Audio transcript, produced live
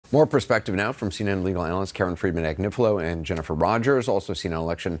More perspective now from CNN legal analyst Karen Friedman Agnifilo and Jennifer Rodgers, also CNN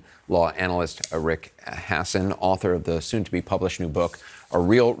election law analyst Rick Hasen, author of the soon-to-be-published new book, A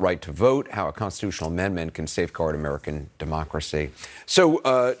Real Right to Vote, How a Constitutional Amendment Can Safeguard American Democracy.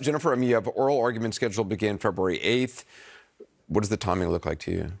 So, Jennifer, you have oral arguments scheduled to begin February 8th. What does the timing look like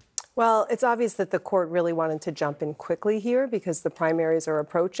to you? Well, it's obvious that the court really wanted to jump in quickly here because the primaries are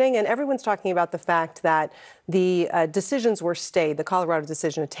approaching, and everyone's talking about the fact that the decisions were stayed. The Colorado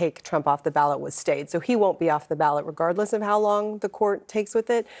decision to take Trump off the ballot was stayed, so he won't be off the ballot regardless of how long the court takes with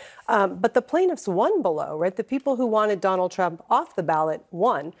it. But the plaintiffs won below, right? The people who wanted Donald Trump off the ballot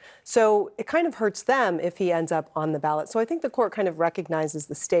won. So it kind of hurts them if he ends up on the ballot. So I think the court kind of recognizes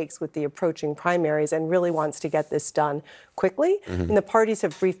the stakes with the approaching primaries and really wants to get this done quickly. And the parties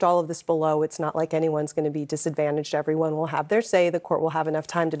have briefed all of this below. It's not like anyone's going to be disadvantaged. Everyone will have their say. The court will have enough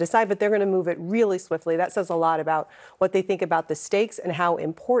time to decide, but they're going to move it really swiftly. That says a lot about what they think about the stakes and how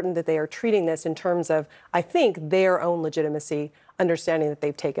important that they are treating this in terms of, I think, their own legitimacy, understanding that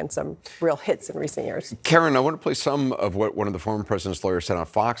they've taken some real hits in recent years. Karen, I want to play some of what one of the former president's lawyers said on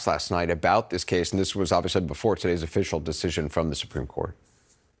Fox last night about this case, and this was obviously before today's official decision from the Supreme Court.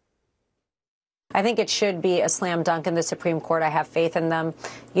 I think it should be a slam dunk in the Supreme Court. I have faith in them.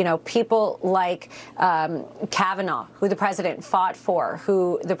 You know, people like Kavanaugh, who the president fought for,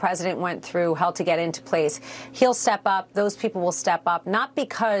 who the president went through hell to get into place. He'll step up. Those people will step up, not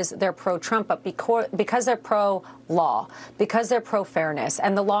because they're pro-Trump, but because they're pro-law, because they're pro-fairness.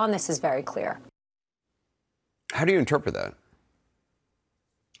 And the law on this is very clear. How do you interpret that?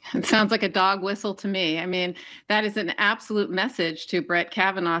 It sounds like a dog whistle to me. I mean, that is an absolute message to Brett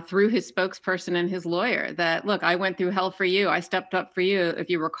Kavanaugh through his spokesperson and his lawyer that, look, I went through hell for you. I stepped up for you. If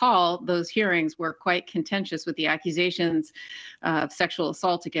you recall, those hearings were quite contentious with the accusations of sexual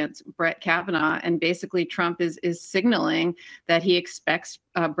assault against Brett Kavanaugh. And basically, Trump is signaling that he expects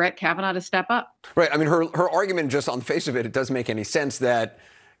Brett Kavanaugh to step up. Right. I mean, her argument, just on the face of it, it doesn't make any sense that,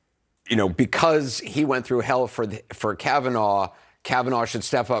 you know, because he went through hell for Kavanaugh, Kavanaugh should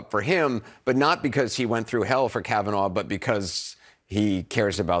step up for him, but not because he went through hell for Kavanaugh, but because he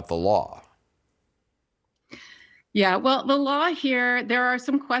cares about the law. Yeah, well, the law here, there are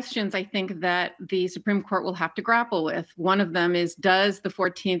some questions I think that the Supreme Court will have to grapple with. One of them is, does the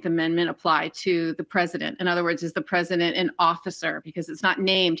 14th Amendment apply to the president? In other words, is the president an officer? Because it's not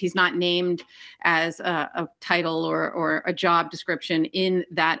named. He's not named as a title or a job description in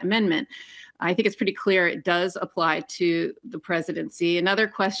that amendment. I think it's pretty clear it does apply to the presidency. Another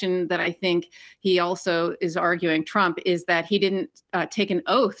question that I think he also is arguing, Trump, is that he didn't take an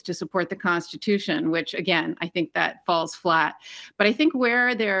oath to support the Constitution, which, again, I think that falls flat. But I think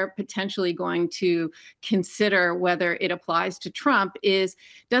where they're potentially going to consider whether it applies to Trump is,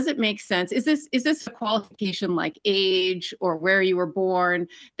 does it make sense? Is this a qualification like age or where you were born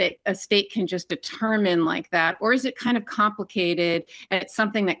that a state can just determine like that? Or is it kind of complicated and it's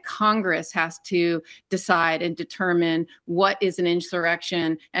something that Congress has to decide and determine what is an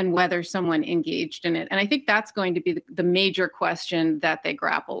insurrection and whether someone engaged in it? And I think that's going to be the major question that they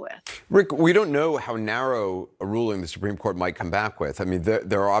grapple with. Rick, we don't know how narrow a ruling the Supreme Court might come back with. I mean,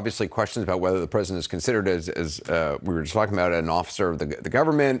 there are obviously questions about whether the president is considered, as we were just talking about, an officer of the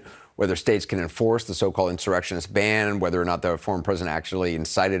government, whether states can enforce the so-called insurrectionist ban, whether or not the former president actually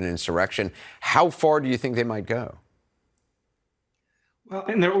incited an insurrection. How far do you think they might go? Well,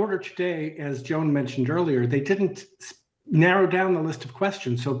 in their order today, as Joan mentioned earlier, they didn't narrow down the list of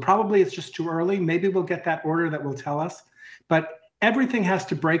questions. So probably it's just too early. Maybe we'll get that order that will tell us. But everything has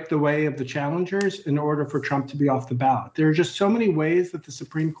to break the way of the challengers in order for Trump to be off the ballot. There are just so many ways that the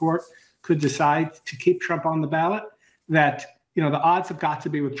Supreme Court could decide to keep Trump on the ballot that, you know, the odds have got to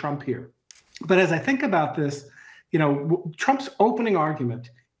be with Trump here. But as I think about this, you know, Trump's opening argument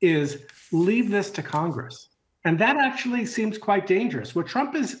is leave this to Congress. And that actually seems quite dangerous. What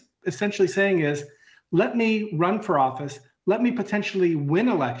Trump is essentially saying is, let me run for office, let me potentially win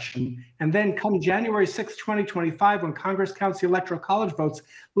election, and then come January 6, 2025, when Congress counts the Electoral College votes,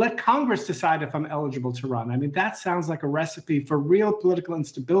 let Congress decide if I'm eligible to run. I mean, that sounds like a recipe for real political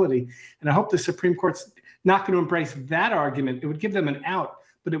instability. And I hope the Supreme Court's not going to embrace that argument. It would give them an out,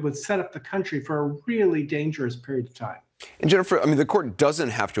 but it would set up the country for a really dangerous period of time. And Jennifer, I mean, the court doesn't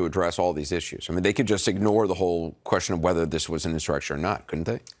have to address all these issues. I mean, they could just ignore the whole question of whether this was an insurrection or not, couldn't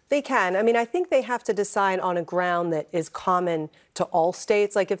they? They can. I mean, I think they have to decide on a ground that is common to all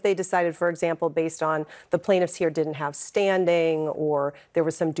states. Like if they decided, for example, based on the plaintiffs here didn't have standing or there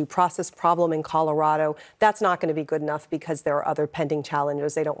was some due process problem in Colorado, that's not going to be good enough because there are other pending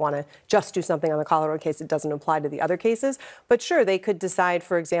challenges. They don't want to just do something on the Colorado case that doesn't apply to the other cases. But sure, they could decide,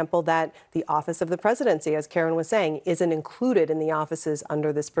 for example, that the office of the presidency, as Karen was saying, isn't included in the offices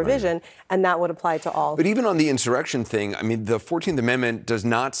under this provision, right, and that would apply to all. But even on the insurrection thing, I mean, the 14th Amendment does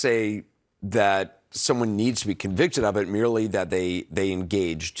not say that someone needs to be convicted of it, merely that they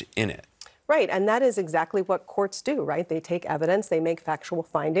engaged in it. Right, and that is exactly what courts do, right? They take evidence, they make factual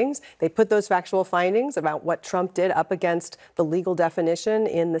findings, they put those factual findings about what Trump did up against the legal definition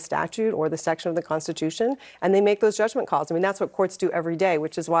in the statute or the section of the Constitution, and they make those judgment calls. I mean, that's what courts do every day,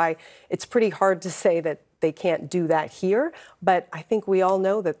 which is why it's pretty hard to say that they can't do that here. But I think we all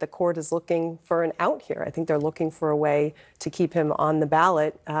know that the court is looking for an out here. I think they're looking for a way to keep him on the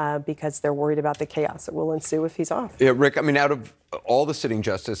ballot because they're worried about the chaos that will ensue if he's off. Yeah, Rick, I mean, out of all the sitting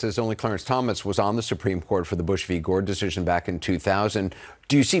justices, only Clarence Thomas was on the Supreme Court for the Bush v. Gore decision back in 2000.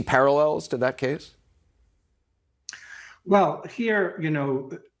 Do you see parallels to that case? Well, here, you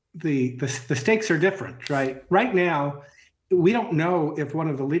know, the stakes are different, right? Right now, we don't know if one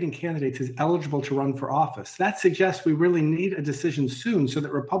of the leading candidates is eligible to run for office. That suggests we really need a decision soon so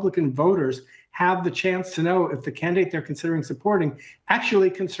that Republican voters have the chance to know if the candidate they're considering supporting actually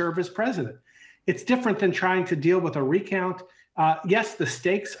can serve as president. It's different than trying to deal with a recount. Yes, the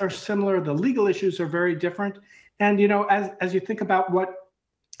stakes are similar. The legal issues are very different. And, you know, as you think about what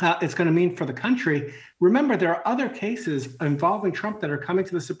it's going to mean for the country, remember, there are other cases involving Trump that are coming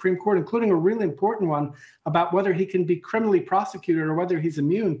to the Supreme Court, including a really important one about whether he can be criminally prosecuted or whether he's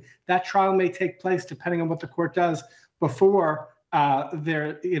immune. That trial may take place depending on what the court does before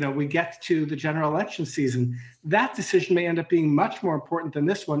we get to the general election season. That decision may end up being much more important than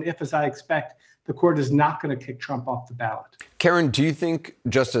this one if, as I expect, the court is not going to kick Trump off the ballot. Karen, do you think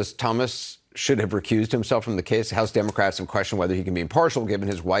Justice Thomas should have recused himself from the case? House Democrats have questioned whether he can be impartial given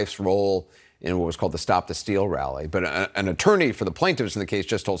his wife's role in what was called the Stop the Steal rally. But an attorney for the plaintiffs in the case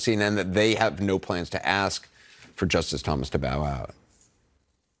just told CNN that they have no plans to ask for Justice Thomas to bow out.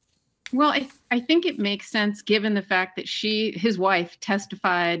 Well, I think it makes sense given the fact that his wife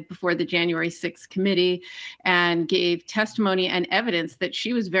testified before the January 6th committee and gave testimony and evidence that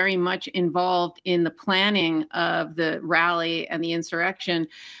she was very much involved in the planning of the rally and the insurrection.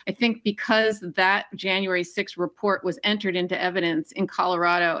 I think because that January 6th report was entered into evidence in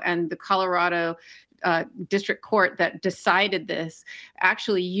Colorado, and the Colorado district court that decided this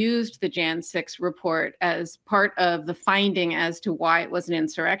actually used the Jan 6 report as part of the finding as to why it was an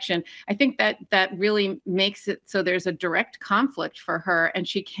insurrection. I think that really makes it so there's a direct conflict for her, and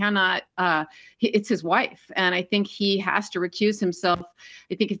she cannot, it's his wife. And I think he has to recuse himself.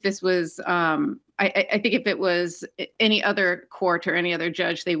 I think if this was, I think if it was any other court or any other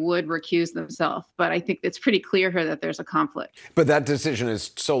judge, they would recuse themselves. But I think it's pretty clear here that there's a conflict. But that decision is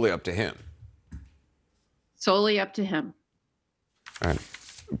solely up to him. Solely up to him. All right.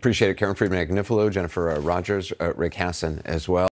 Appreciate it. Karen Friedman, Agnifilo, Jen Rodgers, Rick Hasen as well.